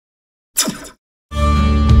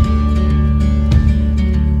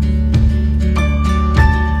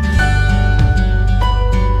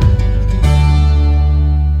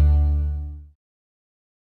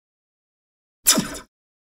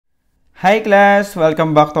Hi class!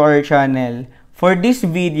 Welcome back to our channel. For this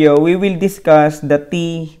video, we will discuss the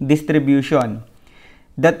t-distribution.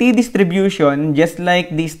 The t-distribution, just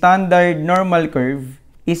like the standard normal curve,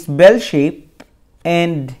 is bell-shaped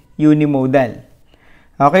and unimodal.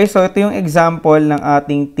 Okay, so ito yung example ng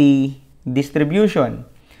ating t-distribution.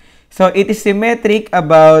 So, it is symmetric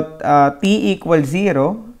about t equals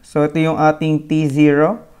 0. So, ito yung ating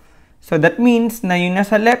t0. So, that means na yung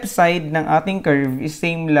nasa left side ng ating curve is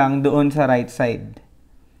same lang doon sa right side.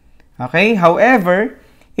 Okay? However,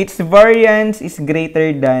 its variance is greater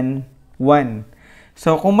than 1.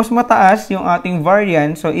 So, kung mas mataas yung ating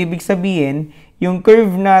variance, so ibig sabihin, yung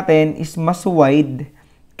curve natin is mas wide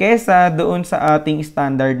kesa doon sa ating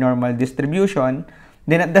standard normal distribution.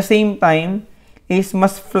 Then, at the same time, is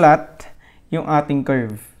mas flat yung ating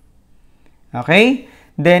curve. Okay?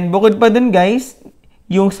 Then, bukod pa dun guys,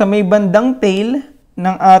 yung sa may bandang tail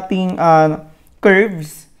ng ating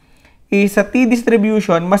curves is sa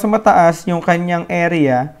t-distribution, mas mataas yung kanyang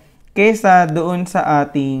area kesa doon sa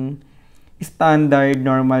ating standard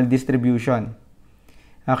normal distribution.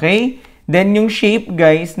 Okay? Then yung shape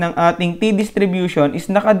guys ng ating t-distribution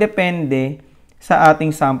is nakadepende sa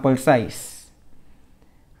ating sample size.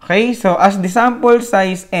 Okay? So as the sample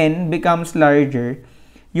size n becomes larger,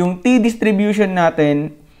 yung t-distribution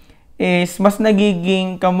natin is mas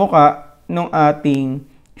nagiging kamuka ng ating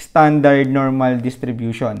standard normal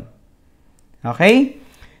distribution. Okay?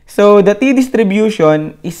 So, the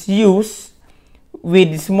t-distribution is used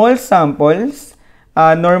with small samples.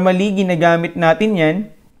 Normally, ginagamit natin yan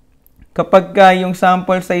kapag yung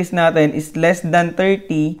sample size natin is less than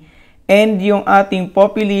 30 and yung ating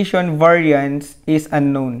population variance is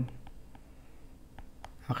unknown.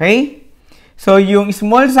 Okay? So, yung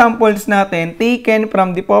small samples natin taken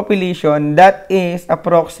from the population that is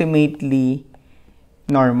approximately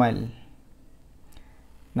normal.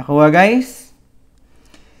 Nakuha guys?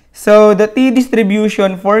 So, the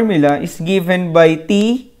t-distribution formula is given by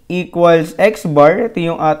t equals x bar, ito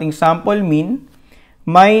yung ating sample mean,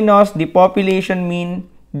 minus the population mean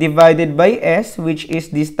divided by s, which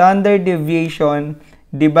is the standard deviation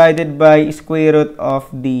divided by square root of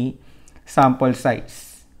the sample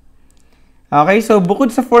size. Okay, so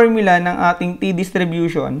bukod sa formula ng ating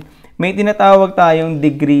t-distribution, may tinatawag tayong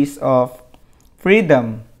degrees of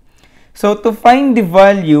freedom. So, to find the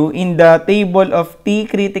value in the table of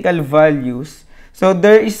t-critical values, so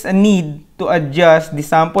there is a need to adjust the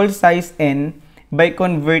sample size n by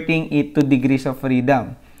converting it to degrees of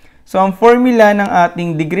freedom. So, ang formula ng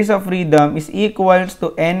ating degrees of freedom is equals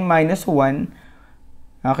to n minus 1,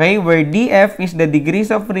 okay, where df is the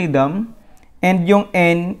degrees of freedom, and yung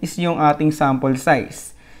n is yung ating sample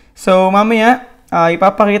size. So, mamaya,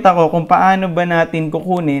 ipapakita ko kung paano ba natin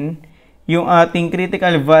kukunin yung ating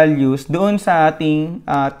critical values doon sa ating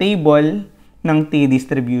table ng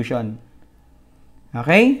t-distribution.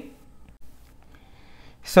 Okay?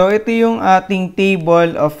 So, ito yung ating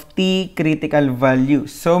table of t-critical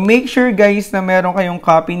values. So, make sure guys na meron kayong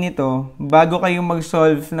copy nito bago kayo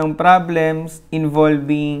mag-solve ng problems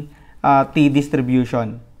involving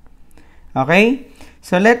t-distribution. Okay?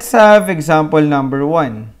 So, let's have example number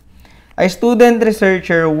 1. A student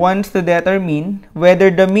researcher wants to determine whether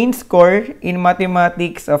the mean score in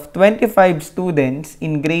mathematics of 25 students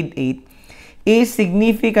in grade 8 is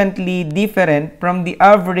significantly different from the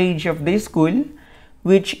average of the school,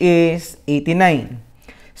 which is 89.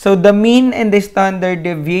 So, the mean and the standard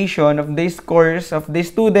deviation of the scores of the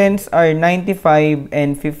students are 95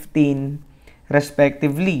 and 15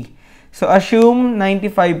 respectively. So, assume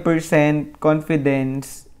 95%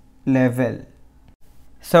 confidence level.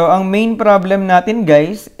 So, ang main problem natin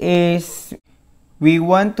guys is we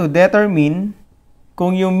want to determine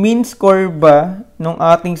kung yung mean score ba ng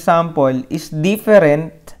ating sample is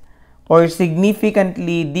different or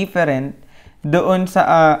significantly different doon sa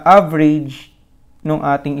average ng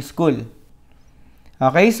ating school.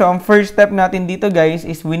 Okay, so ang first step natin dito guys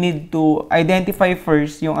is we need to identify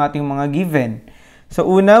first yung ating mga given. So,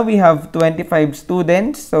 una, we have 25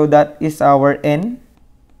 students. So, that is our N.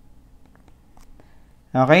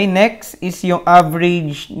 Okay, next is yung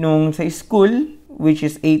average nung sa school, which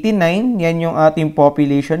is 89. Yan yung ating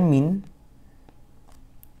population mean.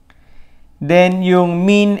 Then, yung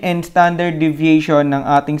mean and standard deviation ng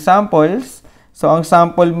ating samples. So, ang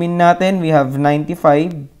sample mean natin, we have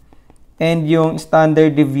 95. And yung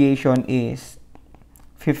standard deviation is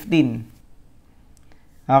 15.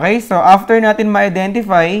 Okay, so after natin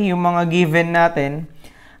ma-identify yung mga given natin,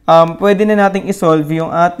 pwede na nating isolve yung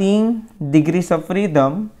ating degrees of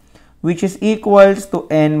freedom, which is equals to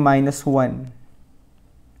n minus 1.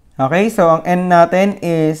 Okay, so ang n natin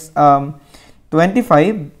is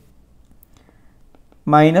 25.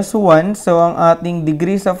 minus 1. So, ang ating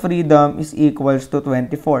degrees of freedom is equals to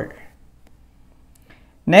 24.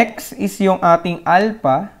 Next is yung ating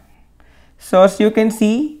alpha. So, as you can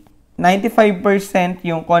see, 95%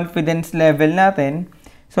 yung confidence level natin.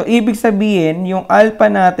 So, ibig sabihin, yung alpha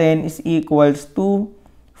natin is equals to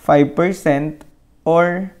 5%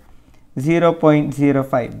 or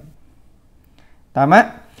 0.05.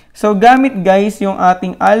 Tama? So, gamit guys yung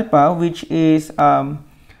ating alpha which is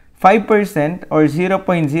 5% or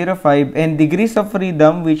 0.05 and degrees of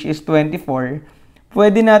freedom which is 24,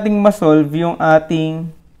 pwede nating masolve yung ating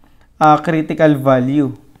critical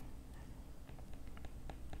value.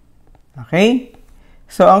 Okay?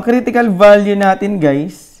 So, ang critical value natin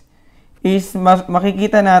guys is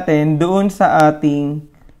makikita natin doon sa ating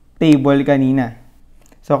table kanina.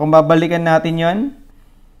 So, kung babalikan natin yon,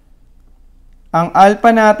 ang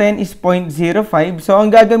alpha natin is 0.05. So,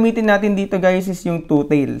 ang gagamitin natin dito guys is yung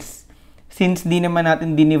 2 tails. Since di naman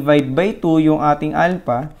natin dinivide by 2 yung ating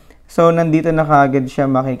alpha, so, nandito na kaagad siya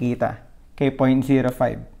makikita kay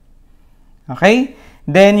 0.05. Okay?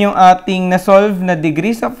 Then, yung ating na-solve na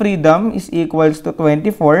degrees of freedom is equals to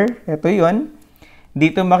 24. Ito yon.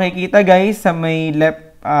 Dito makikita guys sa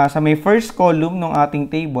may first column ng ating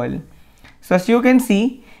table. So, as you can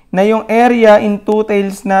see, na yung area in 2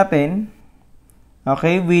 tails natin,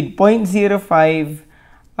 okay, with 0.05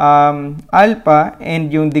 alpha and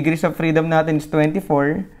yung degrees of freedom natin is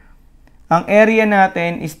 24, ang area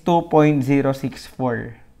natin is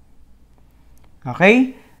 2.064.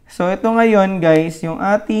 Okay? So, ito ngayon, guys, yung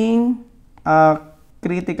ating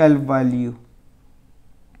critical value.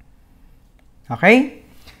 Okay?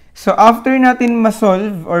 So, after natin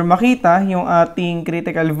ma-solve or makita yung ating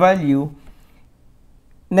critical value,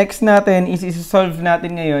 next natin is i-solve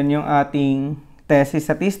natin ngayon yung ating test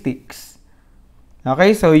statistics.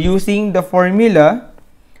 Okay? So, using the formula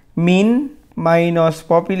mean minus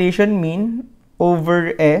population mean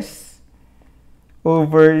over S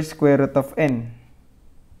over square root of N.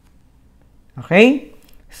 Okay?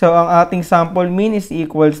 So, ang ating sample mean is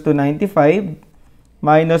equals to 95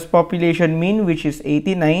 minus population mean which is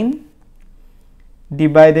 89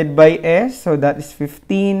 divided by S. So, that is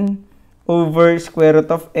 15 over square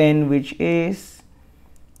root of N which is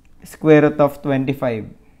square root of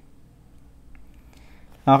 25.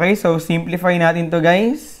 Okay? So, simplify natin to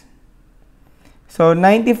guys. So,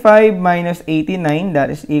 95 minus 89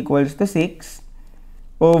 that is equals to 6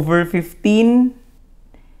 over 15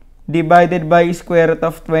 divided by square root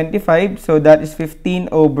of 25. So, that is 15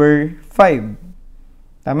 over 5.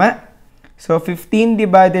 Tama? So, 15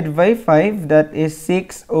 divided by 5, that is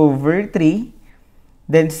 6 over 3.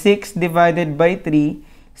 Then, 6 divided by 3.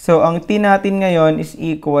 So, ang t natin ngayon is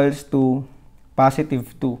equals to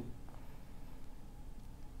positive 2.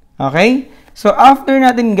 Okay? So, after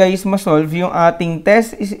natin guys ma-solve yung ating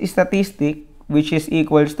test statistic, which is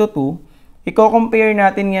equals to 2, i-compare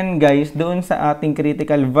natin yan guys doon sa ating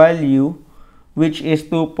critical value which is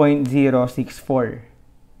 2.064.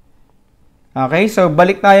 Okay, so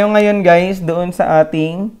balik tayo ngayon guys doon sa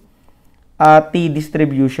ating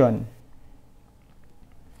t-distribution.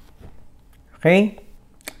 Okay?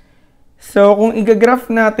 So kung i-graph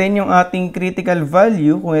natin yung ating critical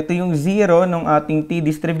value, kung ito yung 0 ng ating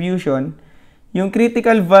t-distribution, yung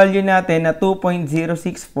critical value natin na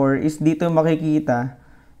 2.064 is dito makikita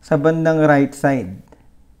sa bandang right side.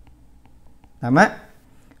 Tama?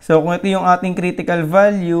 So, kung ito yung ating critical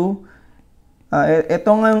value,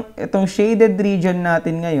 itong shaded region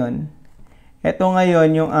natin ngayon, ito ngayon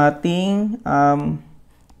yung ating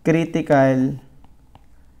critical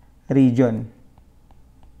region.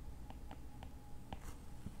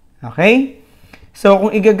 Okay? So,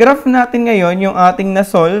 kung i-graph natin ngayon yung ating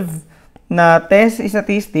na-solve na test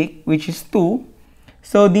statistic, which is 2,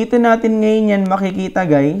 so, dito natin ngayon yan makikita,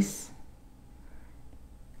 guys.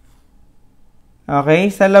 Okay?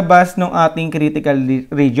 Sa labas ng ating critical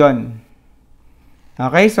region.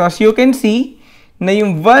 Okay? So, as you can see, na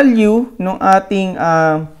yung value ng ating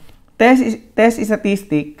test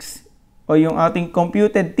statistics o yung ating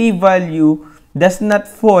computed t-value does not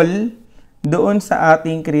fall doon sa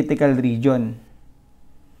ating critical region.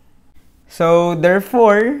 So,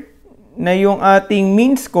 therefore, na yung ating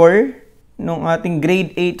mean score nung ating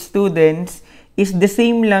grade 8 students is the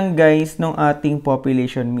same lang guys nung ating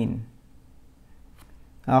population mean.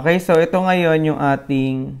 Okay, so ito ngayon yung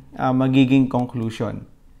ating magiging conclusion.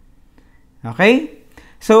 Okay?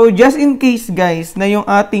 So just in case guys na yung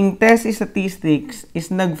ating test statistics is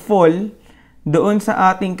nag-fall doon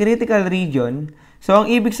sa ating critical region, so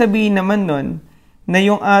ang ibig sabihin naman nun na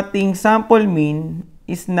yung ating sample mean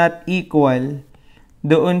is not equal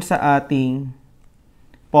doon sa ating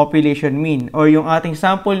population mean or yung ating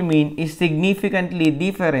sample mean is significantly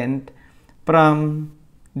different from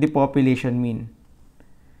the population mean.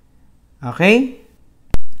 Okay?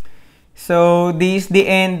 So, this is the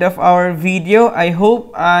end of our video. I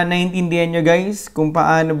hope naintindihan nyo guys kung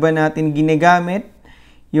paano ba natin ginagamit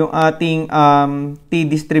yung ating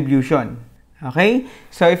t-distribution. Okay?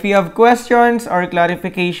 So, if you have questions or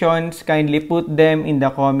clarifications, kindly put them in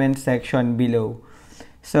the comment section below.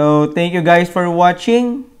 So, thank you guys for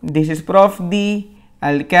watching. This is Prof. D.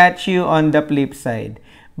 I'll catch you on the flip side.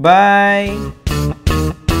 Bye!